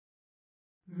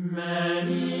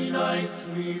Many nights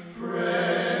we've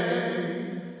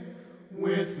prayed,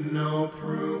 with no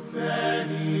proof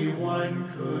anyone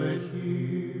could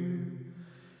hear.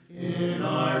 In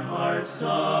our hearts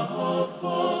a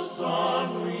hopeful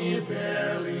song we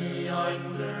barely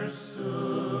understood.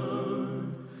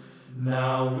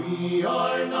 Now we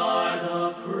are not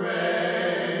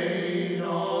afraid,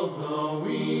 although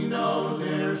we know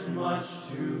there's much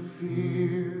to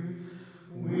fear.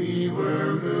 We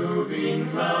were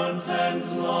moving mountains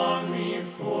long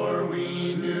before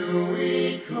we knew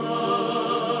we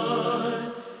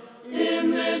could.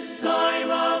 In this time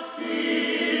of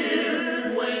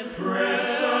fear, when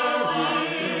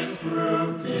prayer is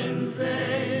proved in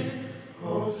vain,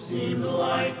 hope seemed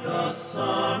like the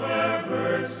summer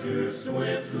birds too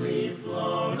swiftly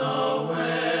flown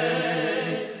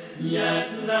away.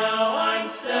 Yet now I'm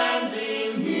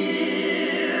standing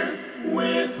here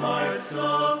with hearts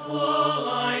so full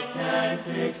I can't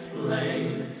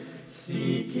explain,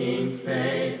 seeking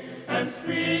faith and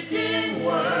speaking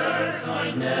words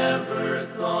I never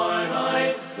thought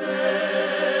I'd say.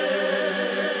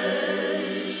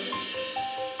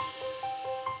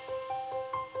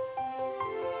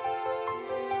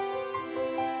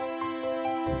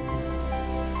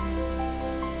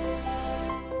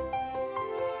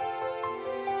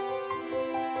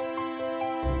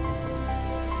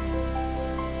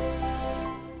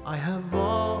 I have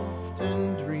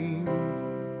often dreamed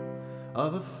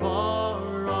of a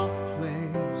far-off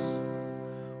place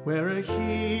where a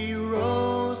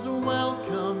hero's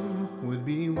welcome would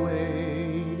be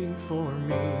waiting for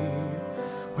me,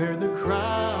 where the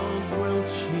crowds will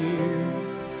cheer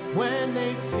when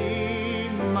they see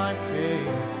my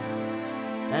face,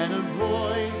 and a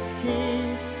voice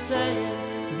keeps saying,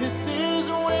 "This is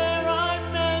where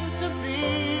I'm meant to be."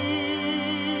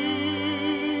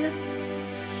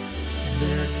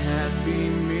 There can be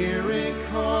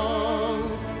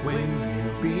miracles when you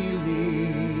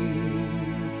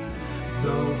believe.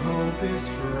 Though hope is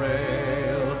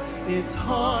frail, it's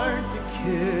hard to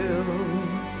kill.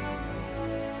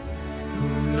 Who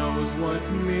knows what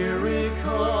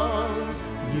miracles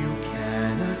you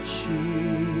can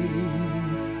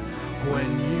achieve? When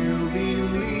you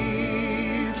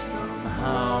believe,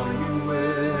 somehow you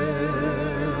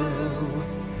will.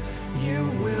 You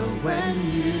will when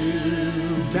you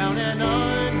down an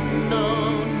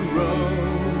unknown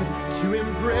road to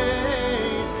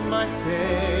embrace my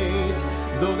fate.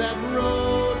 Though that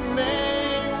road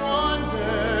may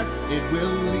wander, it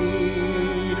will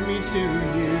lead me to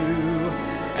you,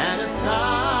 and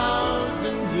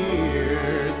 1,000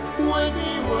 years would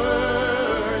be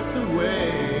worth the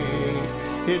wait.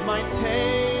 It might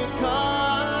take a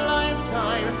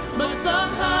lifetime, but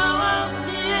somehow I'll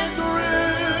see it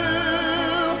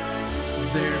through.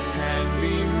 There can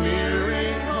be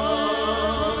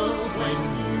miracles when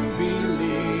you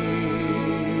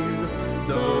believe.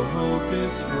 Though hope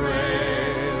is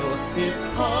frail, it's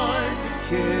hard to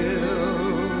kill.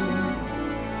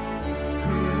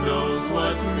 Who knows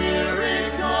what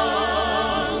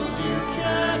miracles you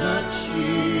can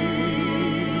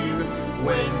achieve?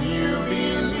 When you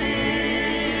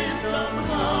believe,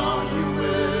 somehow you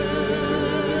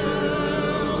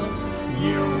will.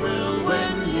 You will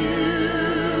when you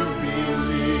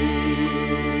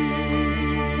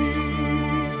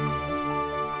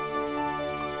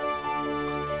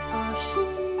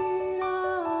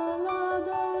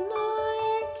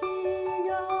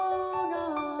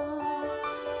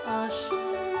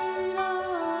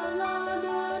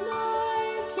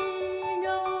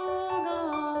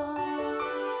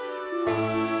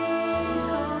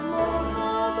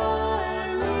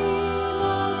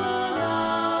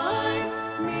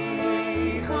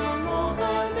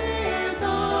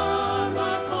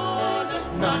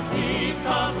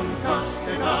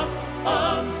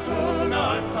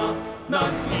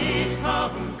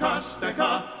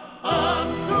Kashtaka,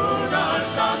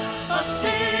 Amsudarta,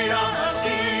 Ashira,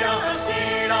 Ashira,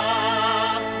 Ashira,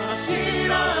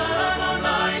 Ashira,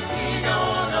 Adonai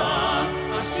Kigaona,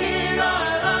 Ashira,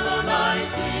 Adonai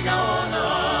Kigaona,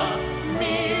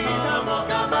 Micha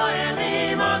Moka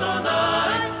Ba'elim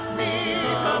Adonai,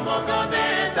 Micha Moka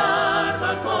Nedar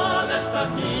B'kodesh,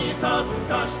 Nachita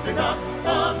V'kashtaka,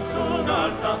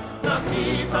 Amsudarta,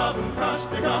 Nachita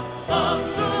V'kashtaka,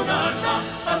 Amsudarta,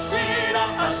 Ashira,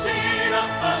 Ashira,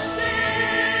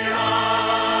 Ashira.